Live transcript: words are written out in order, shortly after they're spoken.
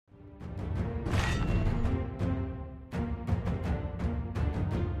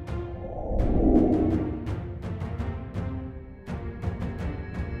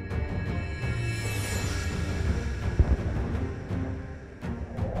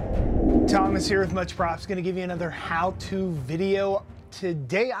Thomas here with Much Props, going to give you another how-to video.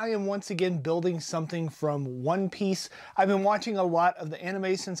 Today I am once again building something from One Piece. I've been watching a lot of the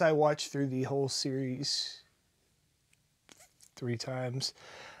anime since I watched through the whole series 3 times.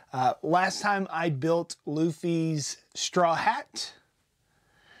 Last time I built Luffy's straw hat,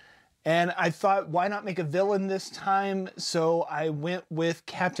 and I thought, why not make a villain this time? So I went with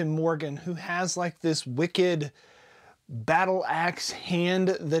Captain Morgan, who has like this wicked battle axe hand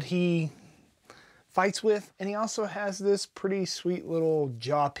that he fights with, and he also has this pretty sweet little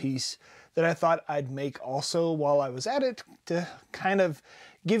jaw piece that I thought I'd make also while I was at it, to kind of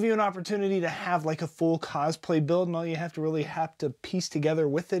give you an opportunity to have like a full cosplay build, and all you have to piece together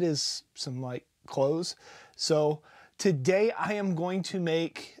with it is some like clothes. So today I am going to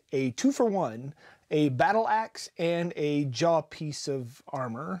make a 2-for-1, a battle axe and a jaw piece of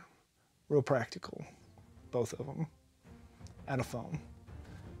armor. Real practical, both of them, out of foam.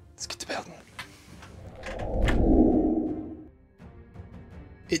 Let's get to building.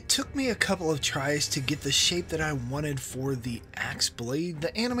 It took me a couple of tries to get the shape that I wanted for the axe blade.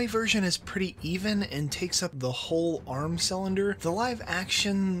 The anime version is pretty even and takes up the whole arm cylinder. The live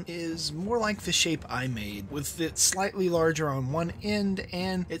action is more like the shape I made, with it slightly larger on one end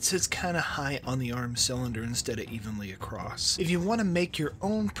and it sits kind of high on the arm cylinder instead of evenly across. If you want to make your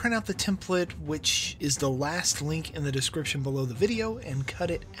own, print out the template, which is the last link in the description below the video, and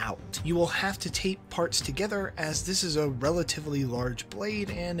cut it out. You will have to tape parts together as this is a relatively large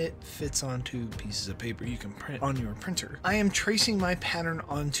blade and it fits onto pieces of paper you can print on your printer. I am tracing my pattern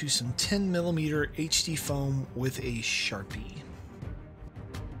onto some 10mm HD foam with a Sharpie.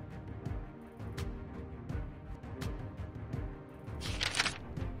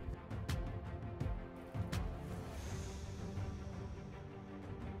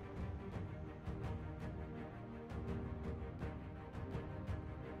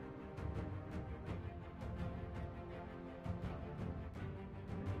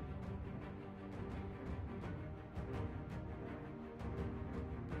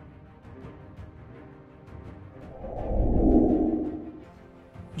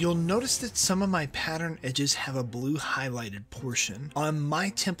 You'll notice that some of my pattern edges have a blue highlighted portion. On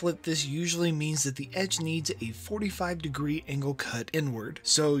my template, this usually means that the edge needs a 45-degree angle cut inward.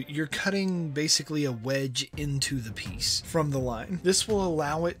 So you're cutting basically a wedge into the piece from the line. This will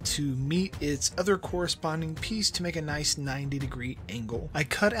allow it to meet its other corresponding piece to make a nice 90-degree angle. I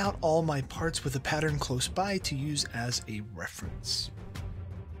cut out all my parts with a pattern close by to use as a reference.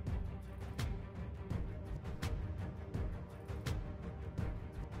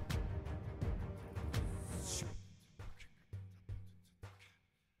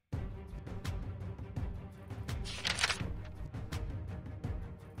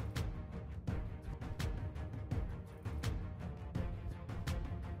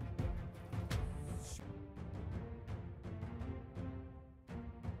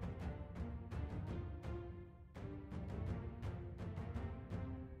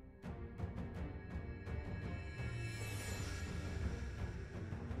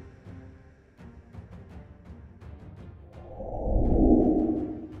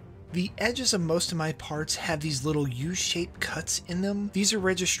 The edges of most of my parts have these little U-shaped cuts in them. These are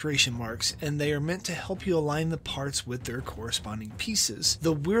registration marks, and they are meant to help you align the parts with their corresponding pieces.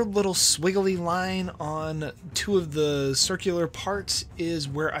 The weird little swiggly line on 2 of the circular parts is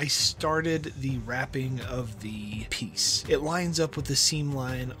where I started the wrapping of the piece. It lines up with the seam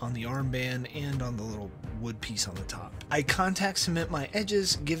line on the armband and on the little wood piece on the top. I contact cement my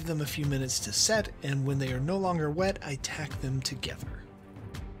edges, give them a few minutes to set, and when they are no longer wet, I tack them together.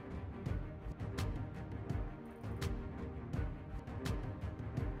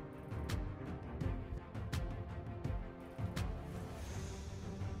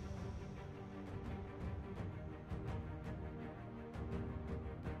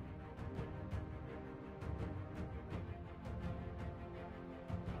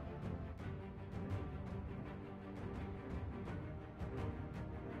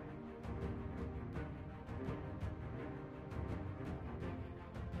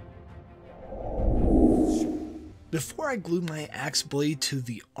 Before I glue my axe blade to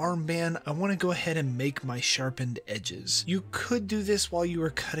the armband, I want to go ahead and make my sharpened edges. You could do this while you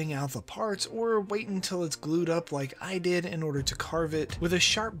are cutting out the parts, or wait until it's glued up like I did in order to carve it. With a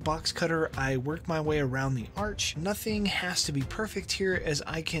sharp box cutter, I work my way around the arch. Nothing has to be perfect here, as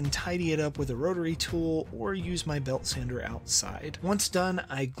I can tidy it up with a rotary tool or use my belt sander outside. Once done,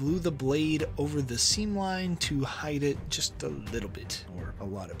 I glue the blade over the seam line to hide it just a little bit, or a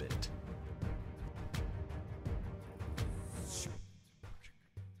lot of it.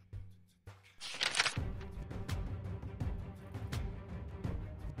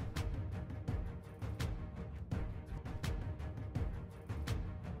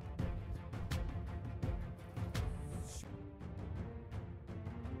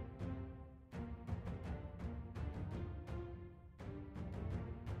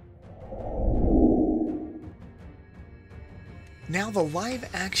 Now the live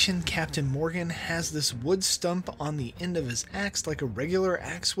action Captain Morgan has this wood stump on the end of his axe like a regular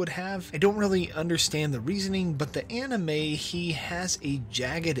axe would have. I don't really understand the reasoning, but the anime, he has a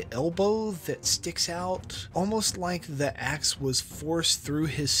jagged elbow that sticks out almost like the axe was forced through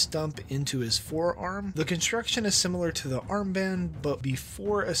his stump into his forearm. The construction is similar to the armband, but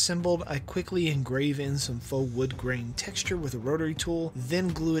before assembled I quickly engrave in some faux wood grain texture with a rotary tool, then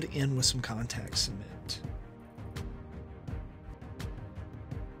glue it in with some contact cement.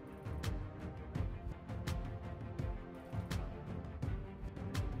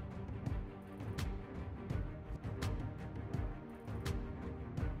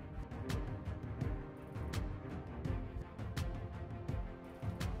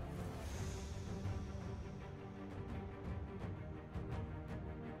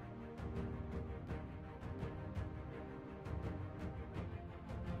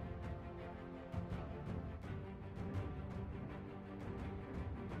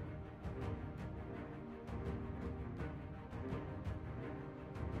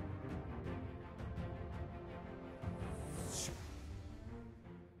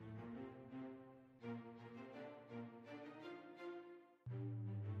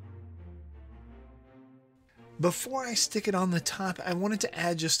 Before I stick it on the top, I wanted to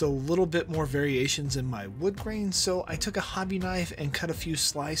add just a little bit more variations in my wood grain, so I took a hobby knife and cut a few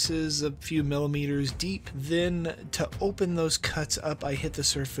slices a few millimeters deep. Then to open those cuts up, I hit the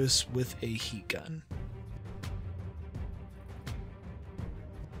surface with a heat gun.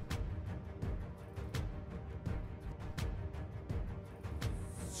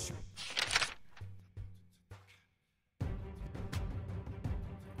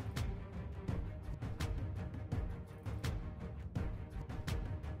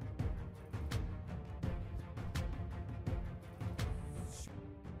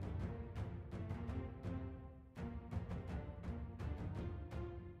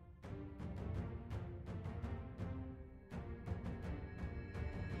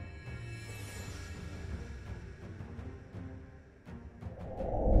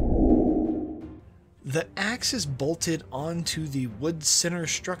 The axe is bolted onto the wood center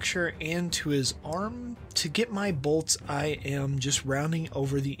structure and to his arm. To get my bolts, I am just rounding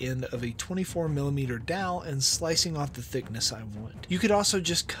over the end of a 24mm dowel and slicing off the thickness I want. You could also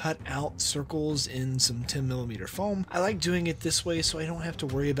just cut out circles in some 10mm foam. I like doing it this way so I don't have to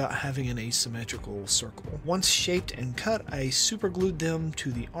worry about having an asymmetrical circle. Once shaped and cut, I super glued them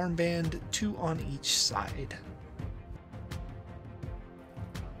to the armband, 2 on each side.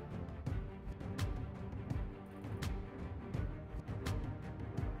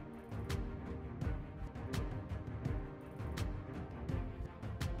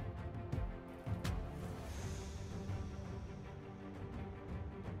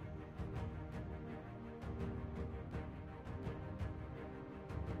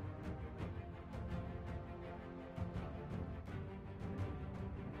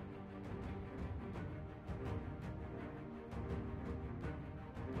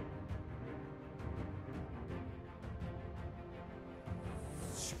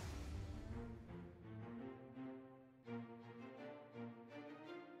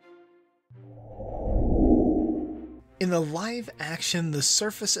 In the live action, the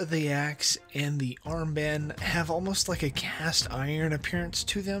surface of the axe and the armband have almost like a cast iron appearance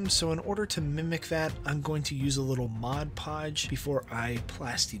to them, so in order to mimic that, I'm going to use a little Mod Podge before I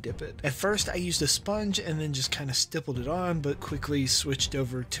plasti dip it. At first I used a sponge and then just kind of stippled it on, but quickly switched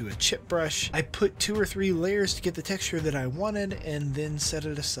over to a chip brush. I put 2 or 3 layers to get the texture that I wanted and then set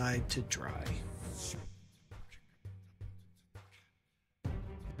it aside to dry.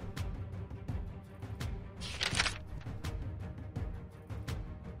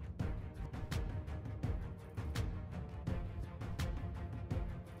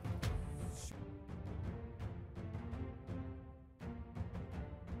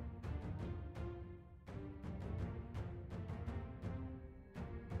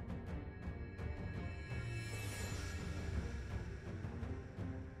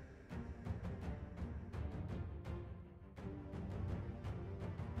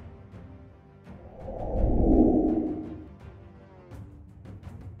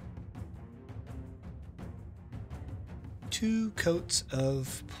 Two coats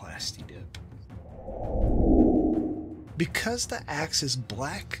of plasti dip. Because the axe is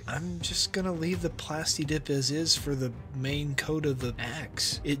black, I'm just gonna leave the Plasti Dip as is for the main coat of the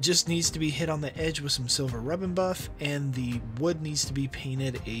axe. It just needs to be hit on the edge with some silver rub and buff, and the wood needs to be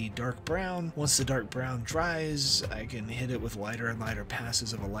painted a dark brown. Once the dark brown dries, I can hit it with lighter and lighter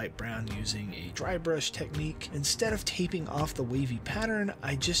passes of a light brown using a dry brush technique. Instead of taping off the wavy pattern,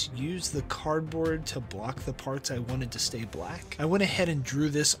 I just used the cardboard to block the parts I wanted to stay black. I went ahead and drew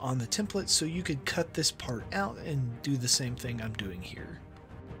this on the template so you could cut this part out and do the same thing I'm doing here.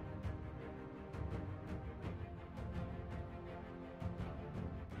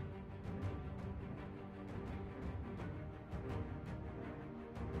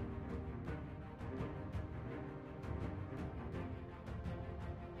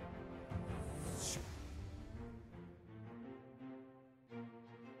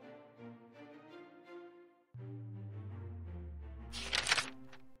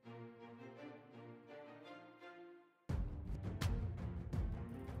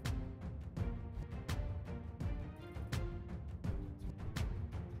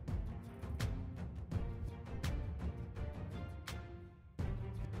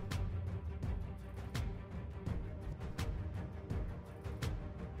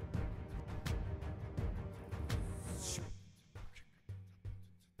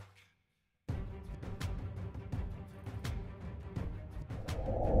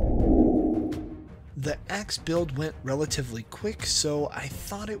 The axe build went relatively quick, so I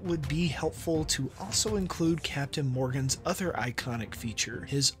thought it would be helpful to also include Captain Morgan's other iconic feature,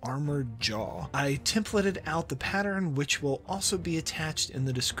 his armored jaw. I templated out the pattern, which will also be attached in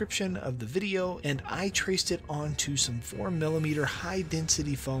the description of the video, and I traced it onto some 4mm high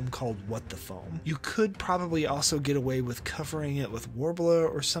density foam called What the Foam. You could probably also get away with covering it with Worbla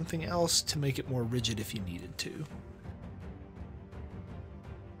or something else to make it more rigid if you needed to.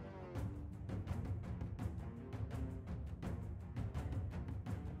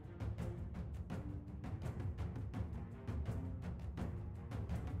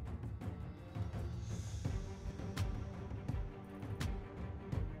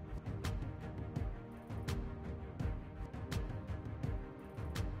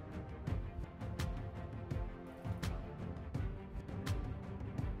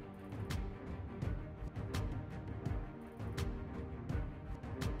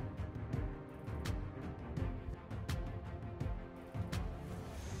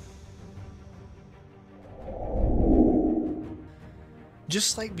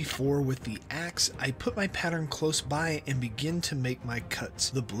 Just like before with the axe, I put my pattern close by and begin to make my cuts.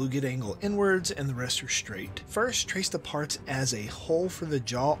 The blue get angle inwards and the rest are straight. First, trace the parts as a whole for the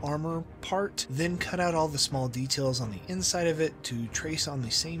jaw armor part, then cut out all the small details on the inside of it to trace on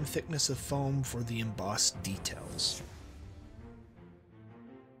the same thickness of foam for the embossed details.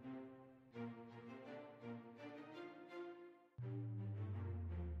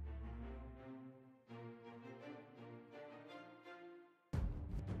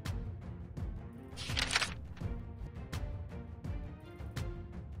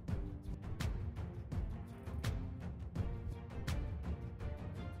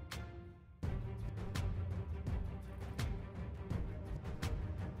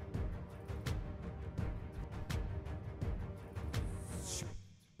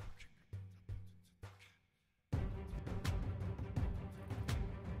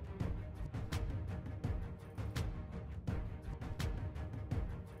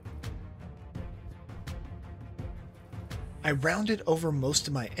 I rounded over most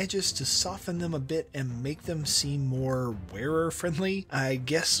of my edges to soften them a bit and make them seem more wearer friendly. I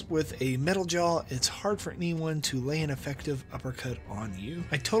guess with a metal jaw, it's hard for anyone to lay an effective uppercut on you.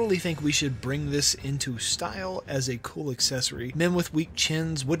 I totally think we should bring this into style as a cool accessory. Men with weak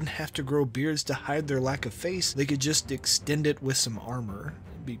chins wouldn't have to grow beards to hide their lack of face. They could just extend it with some armor.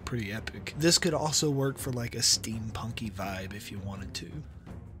 It'd be pretty epic. This could also work for like a steampunky vibe if you wanted to.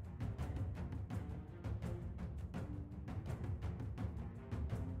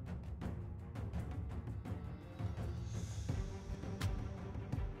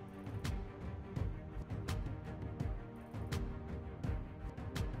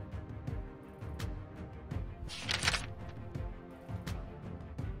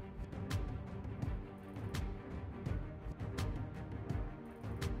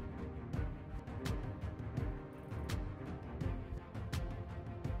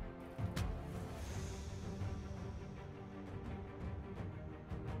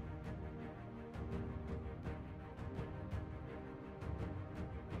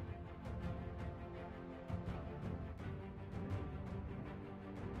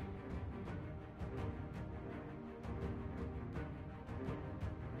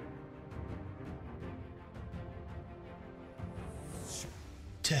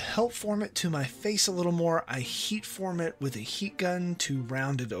 To help form it to my face a little more, I heat form it with a heat gun to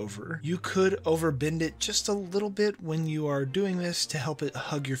round it over. You could overbend it just a little bit when you are doing this to help it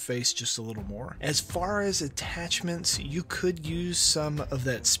hug your face just a little more. As far as attachments, you could use some of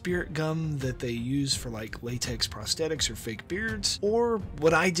that spirit gum that they use for like latex prosthetics or fake beards, or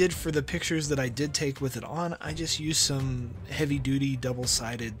what I did for the pictures that I did take with it on, I just used some heavy duty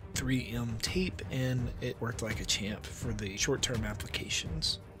double-sided 3M tape and it worked like a champ for the short-term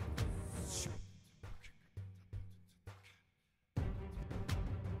applications.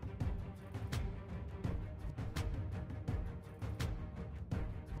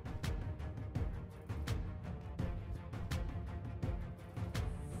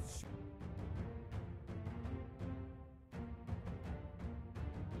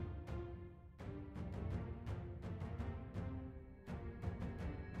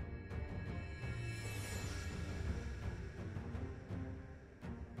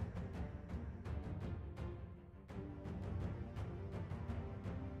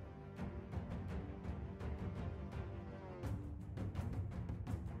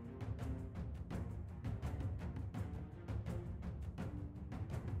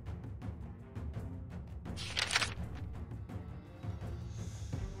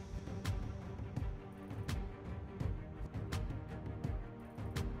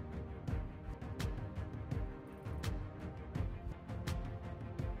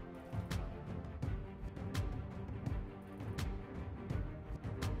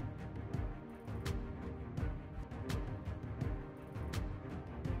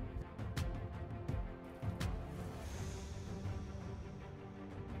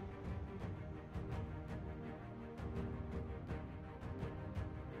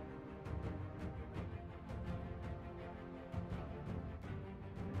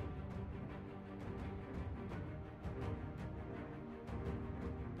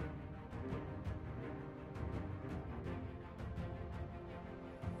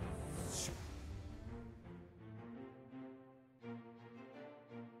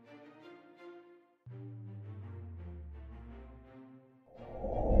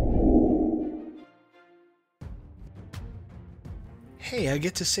 Hey, I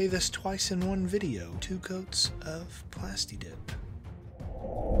get to say this twice in one video. 2 coats of Plastidip.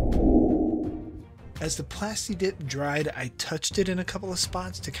 As the Plastidip dried, I touched it in a couple of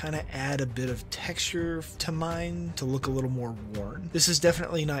spots to kind of add a bit of texture to mine to look a little more worn. This is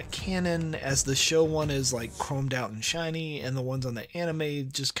definitely not canon, as the show one is like chromed out and shiny, and the ones on the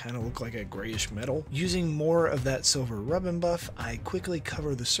anime just kind of look like a grayish metal. Using more of that silver rub and buff, I quickly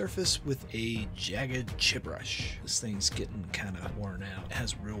cover the surface with a jagged chip brush. This thing's getting kind of worn out. It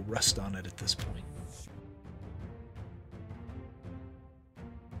has real rust on it at this point.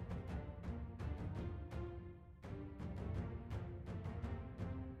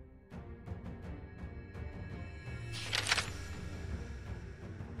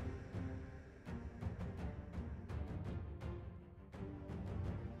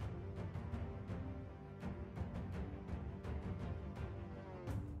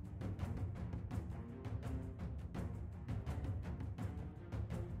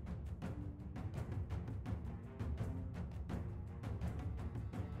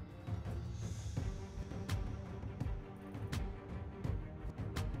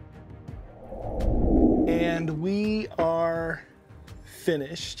 And we are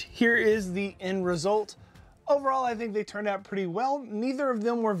finished. Here is the end result. Overall, I think they turned out pretty well. Neither of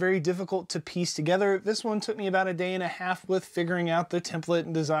them were very difficult to piece together. This one took me about a day and a half with figuring out the template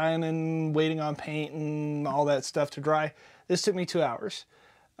and design and waiting on paint and all that stuff to dry. This took me 2 hours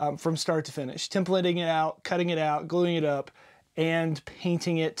from start to finish. Templating it out, cutting it out, gluing it up, and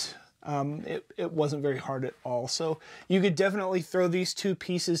painting it. It wasn't very hard at all. So you could definitely throw these 2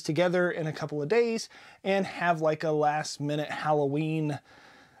 pieces together in a couple of days and have like a last minute Halloween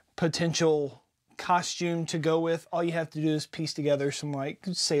potential costume to go with. All you have to do is piece together some like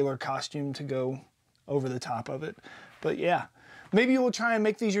sailor costume to go over the top of it. But yeah, maybe you will try and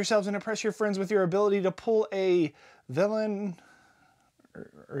make these yourselves and impress your friends with your ability to pull a villain,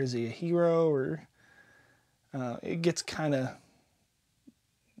 or is he a hero, or it gets kind of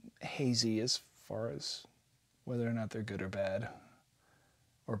hazy as far as whether or not they're good or bad,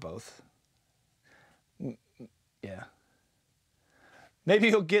 or both. Yeah. Maybe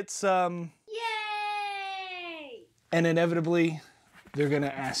you'll get some. Yay! And inevitably, they're gonna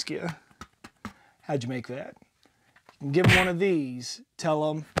ask you, how'd you make that? You can give them one of these,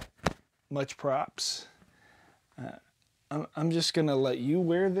 tell them, much props. I'm just gonna let you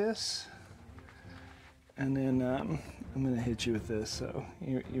wear this, and then I'm gonna hit you with this. So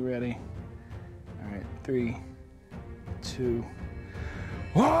you ready? All right, 3, 2,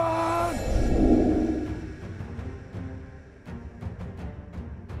 What?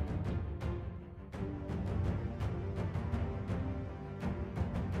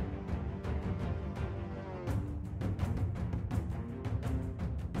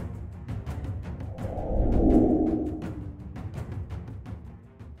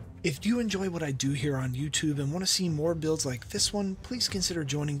 If you enjoy what I do here on YouTube and want to see more builds like this one, please consider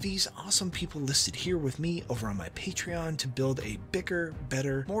joining these awesome people listed here with me over on my Patreon to build a bigger,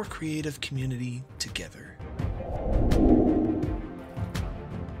 better, more creative community together.